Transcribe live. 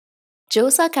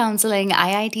JoSAA Counselling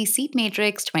IIT Seat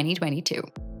Matrix 2022.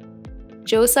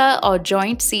 JoSAA, or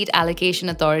Joint Seat Allocation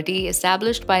Authority,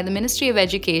 established by the Ministry of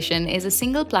Education, is a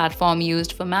single platform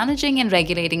used for managing and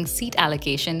regulating seat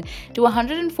allocation to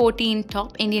 114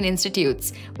 top Indian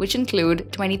institutes, which include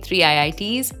 23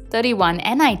 IITs, 31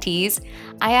 NITs,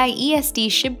 IIEST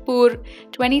Shibpur,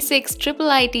 26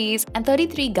 IIITs, and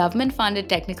 33 government-funded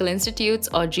technical institutes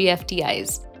or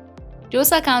GFTIs.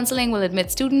 JoSAA Counselling will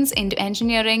admit students into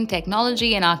engineering,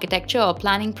 technology, and architecture or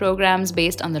planning programs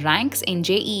based on the ranks in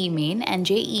JEE Main and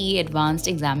JEE Advanced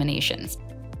examinations.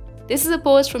 This is a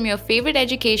post from your favorite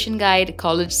education guide,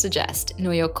 College Suggest.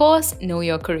 Know your course, know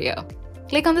your career.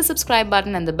 Click on the subscribe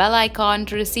button and the bell icon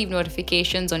to receive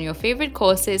notifications on your favorite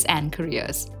courses and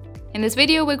careers. In this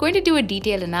video, we're going to do a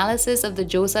detailed analysis of the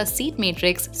JoSAA seat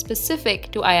matrix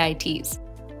specific to IITs.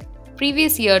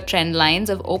 Previous year trend lines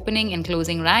of opening and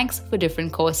closing ranks for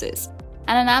different courses,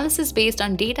 an analysis based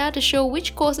on data to show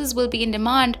which courses will be in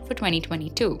demand for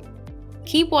 2022.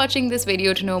 Keep watching this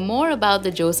video to know more about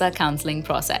the JoSAA counselling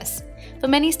process. For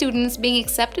many students, being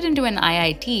accepted into an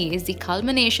IIT is the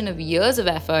culmination of years of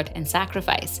effort and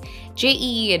sacrifice.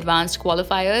 JEE Advanced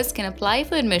qualifiers can apply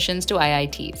for admissions to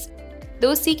IITs.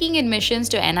 Those seeking admissions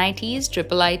to NITs,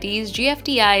 IIITs,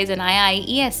 GFTIs, and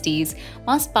IIESTs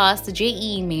must pass the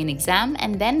JEE Main exam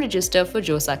and then register for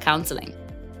JoSAA Counselling.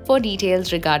 For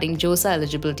details regarding JoSAA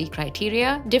eligibility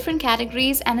criteria, different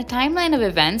categories, and a timeline of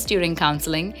events during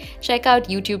counselling, check out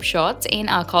YouTube Shorts in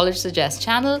our College Suggest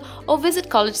channel or visit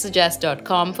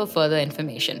collegesuggest.com for further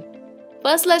information.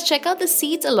 First, let's check out the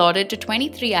seats allotted to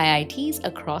 23 IITs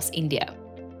across India.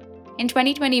 In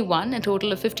 2021, a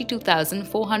total of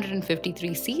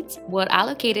 52,453 seats were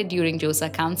allocated during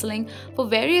JoSAA Counselling for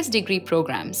various degree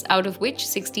programs, out of which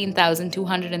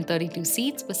 16,232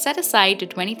 seats were set aside to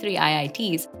 23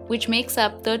 IITs, which makes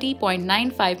up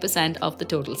 30.95% of the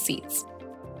total seats.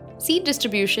 Seat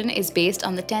distribution is based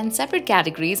on the 10 separate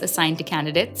categories assigned to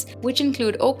candidates, which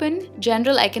include open,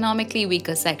 general economically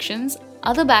weaker sections,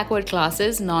 other backward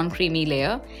classes non-creamy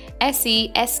layer,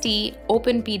 SC, ST,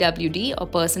 Open PWD or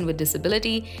Person with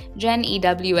Disability, Gen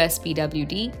EWS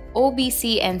PWD,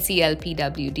 OBC NCL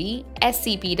PWD,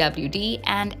 SC PWD,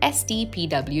 and ST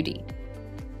PWD.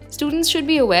 Students should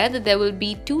be aware that there will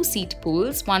be 2 seat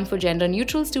pools, one for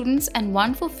gender-neutral students and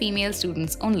one for female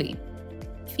students only.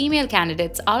 Female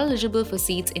candidates are eligible for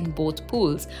seats in both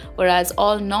pools, whereas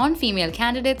all non-female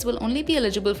candidates will only be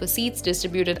eligible for seats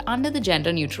distributed under the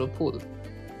gender-neutral pool.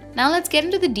 Now let's get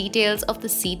into the details of the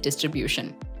seat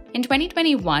distribution. In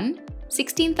 2021,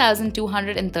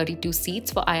 16,232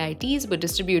 seats for IITs were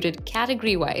distributed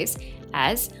category-wise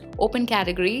as Open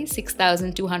Category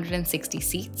 6,260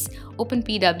 seats, Open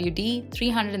PWD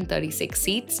 336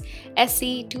 seats,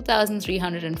 SC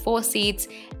 2,304 seats,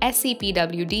 SC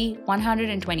PWD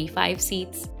 125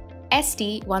 seats,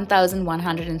 ST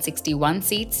 1,161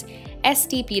 seats,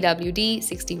 ST PWD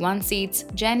 61 seats,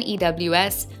 Gen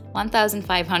EWS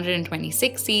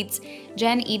 1,526 seats,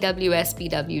 Gen EWS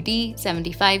PWD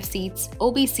 75 seats,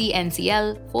 OBC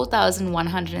NCL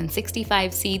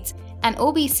 4,165 seats, and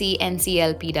OBC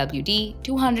NCL PWD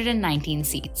 219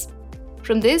 seats.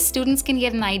 From this, students can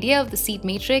get an idea of the seat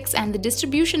matrix and the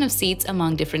distribution of seats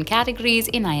among different categories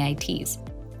in IITs.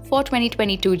 For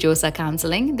 2022 JoSAA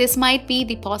Counselling, this might be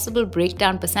the possible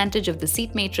breakdown percentage of the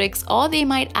seat matrix, or they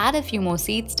might add a few more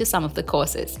seats to some of the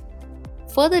courses.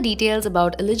 Further details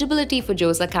about eligibility for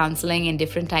JoSAA Counselling in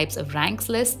different types of ranks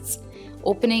lists,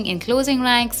 opening and closing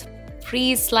ranks,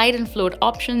 freeze, slide and float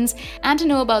options, and to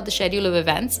know about the schedule of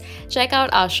events, check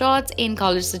out our shorts in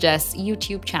College Suggest's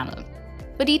YouTube channel.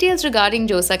 For details regarding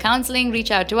JoSAA Counselling,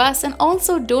 reach out to us, and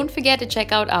also don't forget to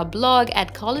check out our blog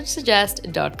at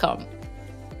collegesuggest.com.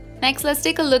 Next, let's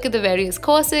take a look at the various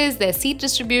courses, their seat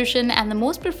distribution, and the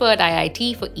most preferred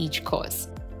IIT for each course.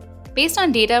 Based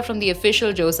on data from the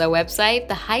official JoSAA website,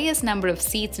 the highest number of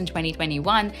seats in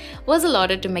 2021 was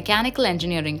allotted to mechanical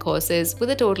engineering courses with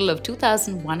a total of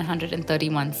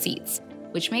 2,131 seats,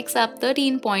 which makes up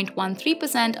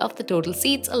 13.13% of the total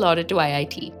seats allotted to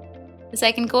IIT. The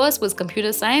second course was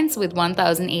computer science with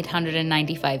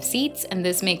 1,895 seats, and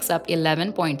this makes up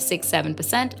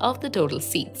 11.67% of the total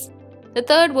seats. The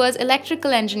third was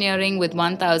electrical engineering with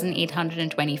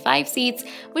 1,825 seats,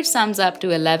 which sums up to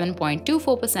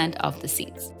 11.24% of the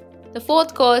seats. The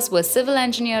fourth course was civil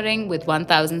engineering with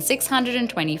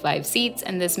 1,625 seats,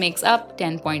 and this makes up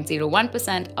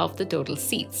 10.01% of the total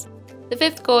seats. The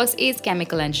fifth course is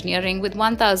chemical engineering with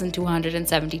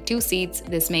 1,272 seats.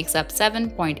 This makes up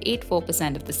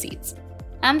 7.84% of the seats.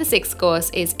 And the sixth course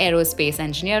is Aerospace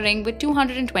Engineering with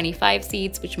 225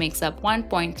 seats, which makes up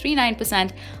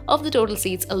 1.39% of the total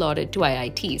seats allotted to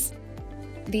IITs.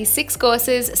 These 6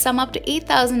 courses sum up to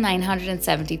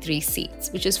 8,973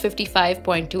 seats, which is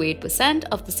 55.28%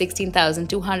 of the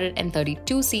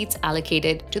 16,232 seats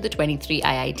allocated to the 23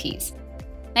 IITs.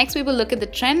 Next, we will look at the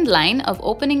trend line of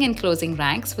opening and closing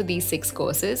ranks for these 6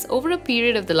 courses over a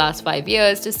period of the last 5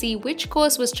 years to see which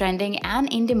course was trending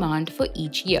and in demand for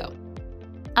each year.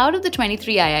 Out of the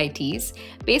 23 IITs,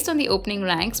 based on the opening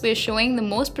ranks, we are showing the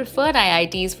most preferred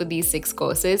IITs for these 6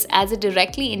 courses, as it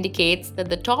directly indicates that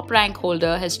the top rank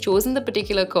holder has chosen the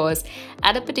particular course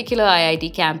at a particular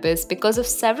IIT campus because of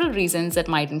several reasons that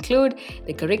might include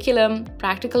the curriculum,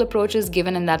 practical approaches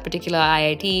given in that particular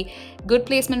IIT, good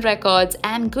placement records,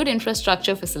 and good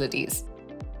infrastructure facilities.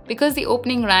 Because the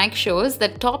opening rank shows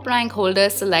that top rank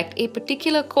holders select a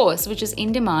particular course which is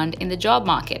in demand in the job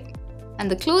market. And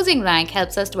the closing rank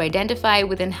helps us to identify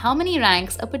within how many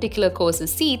ranks a particular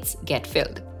course's seats get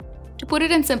filled. To put it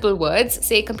in simple words,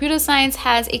 say computer science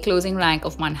has a closing rank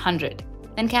of 100.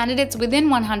 Then candidates within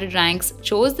 100 ranks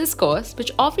chose this course,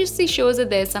 which obviously shows that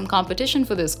there's some competition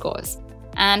for this course.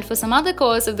 And for some other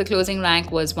course, if the closing rank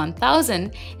was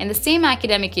 1000 in the same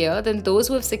academic year, then those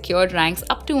who have secured ranks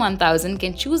up to 1000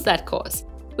 can choose that course,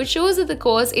 which shows that the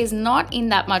course is not in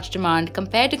that much demand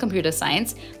compared to computer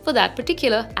science for that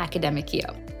particular academic year.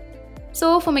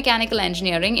 So for mechanical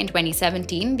engineering in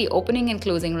 2017, the opening and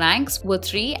closing ranks were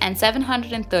 3 and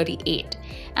 738,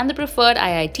 and the preferred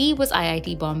IIT was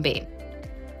IIT Bombay.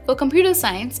 For computer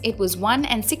science, it was 1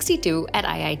 and 62 at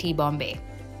IIT Bombay.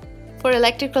 For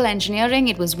electrical engineering,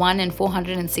 it was 1 and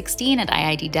 416 at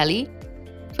IIT Delhi.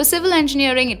 For civil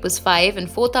engineering, it was 5 and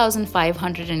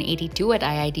 4,582 at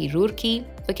IIT Roorkee.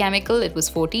 For chemical, it was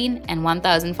 14 and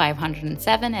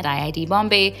 1,507 at IIT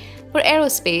Bombay. For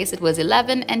aerospace, it was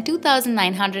 11 and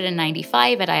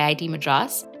 2,995 at IIT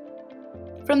Madras.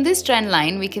 From this trend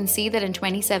line, we can see that in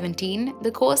 2017,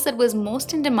 the course that was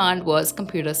most in demand was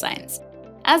computer science,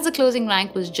 as the closing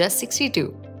rank was just 62,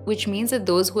 which means that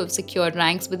those who have secured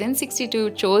ranks within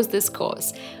 62 chose this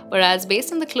course, whereas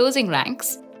based on the closing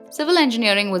ranks, civil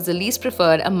engineering was the least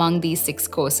preferred among these 6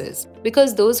 courses,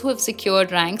 because those who have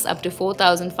secured ranks up to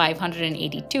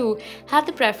 4,582 had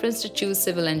the preference to choose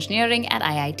civil engineering at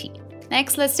IIT.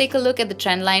 Next, let's take a look at the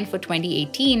trend line for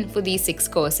 2018 for these 6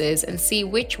 courses and see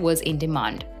which was in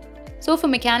demand. So for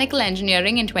mechanical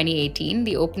engineering in 2018,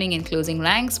 the opening and closing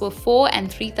ranks were 4 and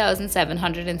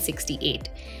 3,768,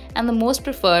 and the most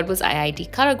preferred was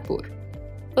IIT Kharagpur.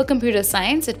 For computer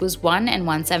science, it was 1 and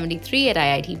 173 at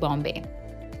IIT Bombay.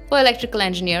 For electrical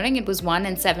engineering, it was 1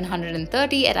 and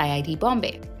 730 at IIT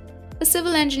Bombay. For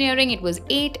civil engineering, it was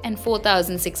 8 and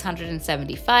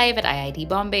 4,675 at IIT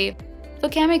Bombay. For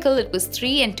chemical, it was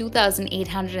 3 and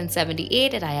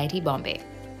 2,878 at IIT Bombay.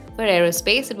 For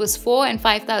aerospace, it was 4 and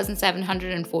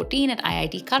 5,714 at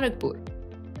IIT Kharagpur.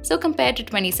 So compared to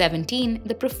 2017,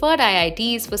 the preferred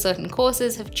IITs for certain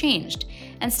courses have changed,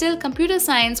 and still computer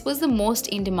science was the most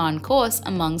in-demand course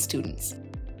among students.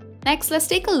 Next, let's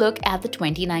take a look at the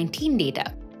 2019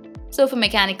 data. So for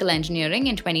mechanical engineering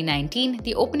in 2019,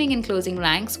 the opening and closing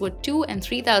ranks were 2 and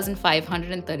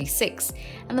 3,536,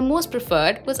 and the most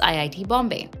preferred was IIT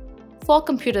Bombay. For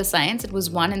computer science, it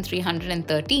was 1 and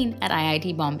 313 at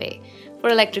IIT Bombay. For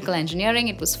electrical engineering,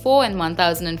 it was 4 and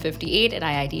 1,058 at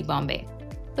IIT Bombay.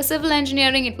 For civil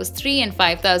engineering, it was 3 and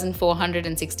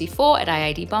 5,464 at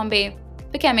IIT Bombay.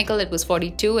 For chemical, it was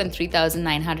 42 and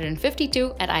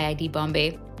 3,952 at IIT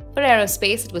Bombay. For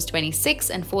aerospace, it was 26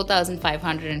 and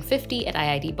 4,550 at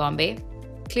IIT Bombay.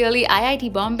 Clearly,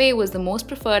 IIT Bombay was the most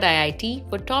preferred IIT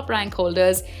for top rank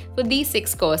holders for these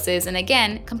 6 courses, and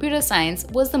again, computer science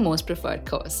was the most preferred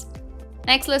course.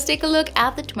 Next, let's take a look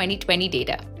at the 2020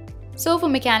 data. So for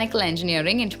mechanical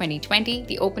engineering in 2020,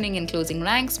 the opening and closing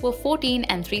ranks were 14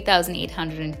 and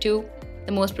 3,802.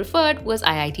 The most preferred was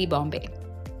IIT Bombay.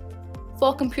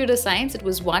 For computer science, it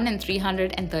was 1 and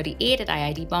 338 at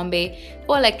IIT Bombay.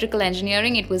 For electrical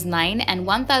engineering, it was 9 and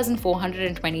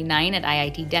 1,429 at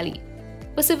IIT Delhi.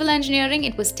 For civil engineering,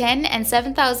 it was 10 and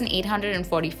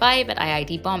 7,845 at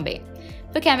IIT Bombay.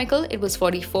 For chemical, it was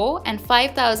 44 and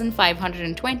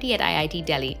 5,520 at IIT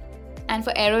Delhi. And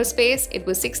for aerospace, it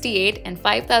was 68 and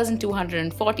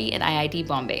 5,240 at IIT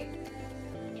Bombay.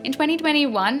 In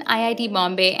 2021, IIT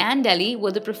Bombay and Delhi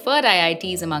were the preferred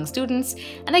IITs among students,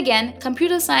 and again,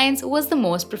 computer science was the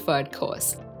most preferred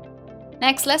course.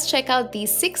 Next, let's check out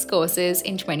these 6 courses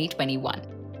in 2021.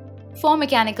 For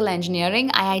mechanical engineering,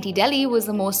 IIT Delhi was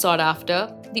the most sought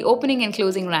after. The opening and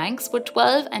closing ranks were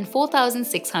 12 and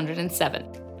 4,607.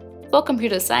 For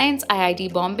computer science,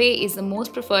 IIT Bombay is the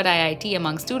most preferred IIT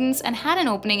among students and had an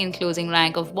opening and closing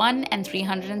rank of 1 and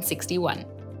 361.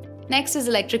 Next is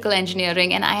electrical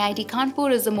engineering, and IIT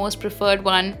Kanpur is the most preferred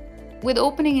one. with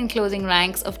opening and closing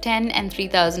ranks of 10 and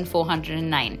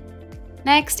 3,409.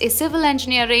 Next is Civil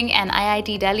Engineering, and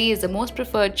IIT Delhi is the most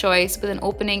preferred choice with an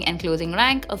opening and closing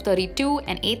rank of 32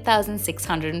 and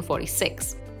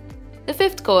 8,646. The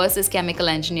fifth course is Chemical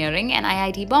Engineering, and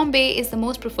IIT Bombay is the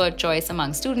most preferred choice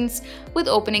among students with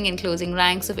opening and closing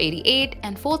ranks of 88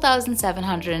 and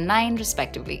 4,709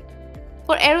 respectively.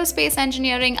 For Aerospace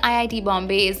Engineering, IIT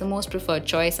Bombay is the most preferred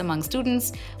choice among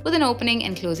students with an opening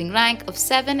and closing rank of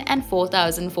 7 and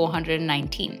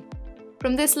 4,419.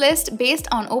 From this list, based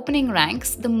on opening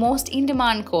ranks, the most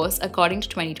in-demand course according to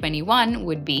 2021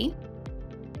 would be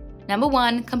Number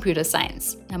 1, Computer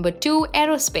Science. Number 2,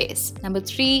 Aerospace. Number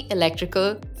 3,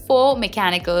 Electrical. 4,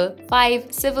 Mechanical.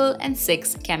 5, Civil. And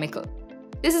 6, Chemical.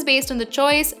 This is based on the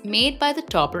choice made by the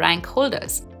top rank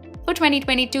holders. For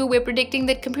 2022, we're predicting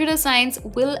that Computer Science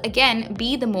will again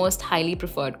be the most highly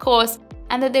preferred course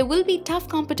and that there will be tough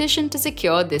competition to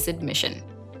secure this admission.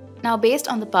 Now, based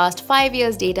on the past 5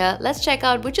 years' data, let's check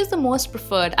out which is the most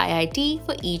preferred IIT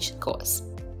for each course.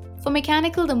 For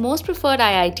Mechanical, the most preferred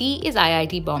IIT is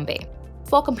IIT Bombay.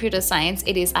 For Computer Science,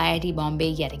 it is IIT Bombay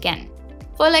yet again.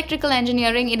 For Electrical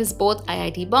Engineering, it is both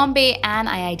IIT Bombay and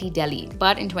IIT Delhi,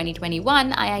 but in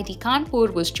 2021, IIT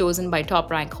Kanpur was chosen by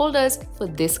top rank holders for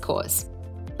this course.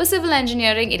 For Civil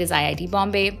Engineering, it is IIT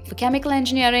Bombay. For Chemical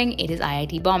Engineering, it is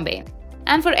IIT Bombay.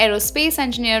 And for Aerospace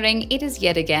Engineering, it is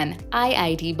yet again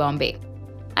IIT Bombay.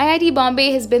 IIT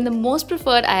Bombay has been the most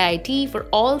preferred IIT for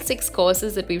all 6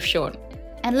 courses that we've shown.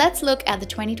 And let's look at the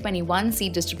 2021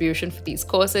 seat distribution for these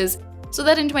courses so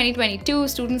that in 2022,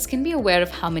 students can be aware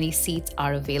of how many seats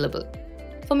are available.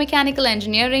 For Mechanical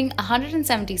Engineering,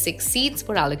 176 seats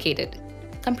were allocated.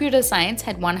 Computer Science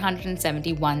had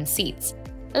 171 seats.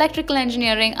 Electrical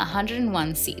Engineering,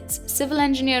 101 seats. Civil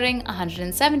Engineering,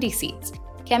 170 seats.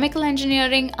 Chemical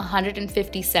Engineering,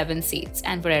 157 seats.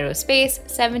 And for Aerospace,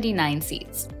 79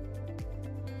 seats.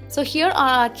 So here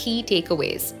are our key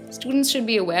takeaways. Students should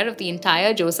be aware of the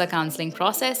entire JoSAA counseling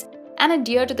process and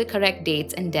adhere to the correct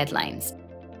dates and deadlines.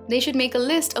 They should make a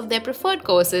list of their preferred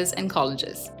courses and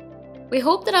colleges. We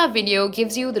hope that our video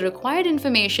gives you the required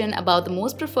information about the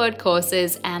most preferred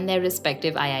courses and their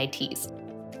respective IITs.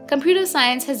 Computer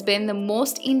Science has been the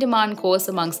most in-demand course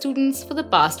among students for the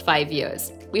past 5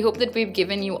 years. We hope that we've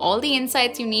given you all the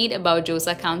insights you need about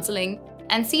JoSAA counseling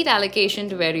and seat allocation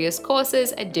to various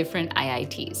courses at different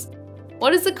IITs.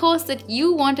 What is the course that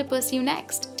you want to pursue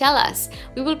next? Tell us.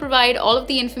 We will provide all of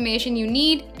the information you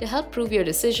need to help prove your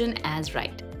decision as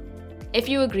right. If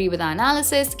you agree with our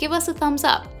analysis, give us a thumbs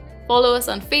up. Follow us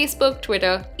on Facebook,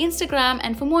 Twitter, Instagram,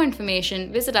 and for more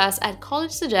information, visit us at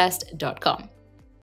collegesuggest.com.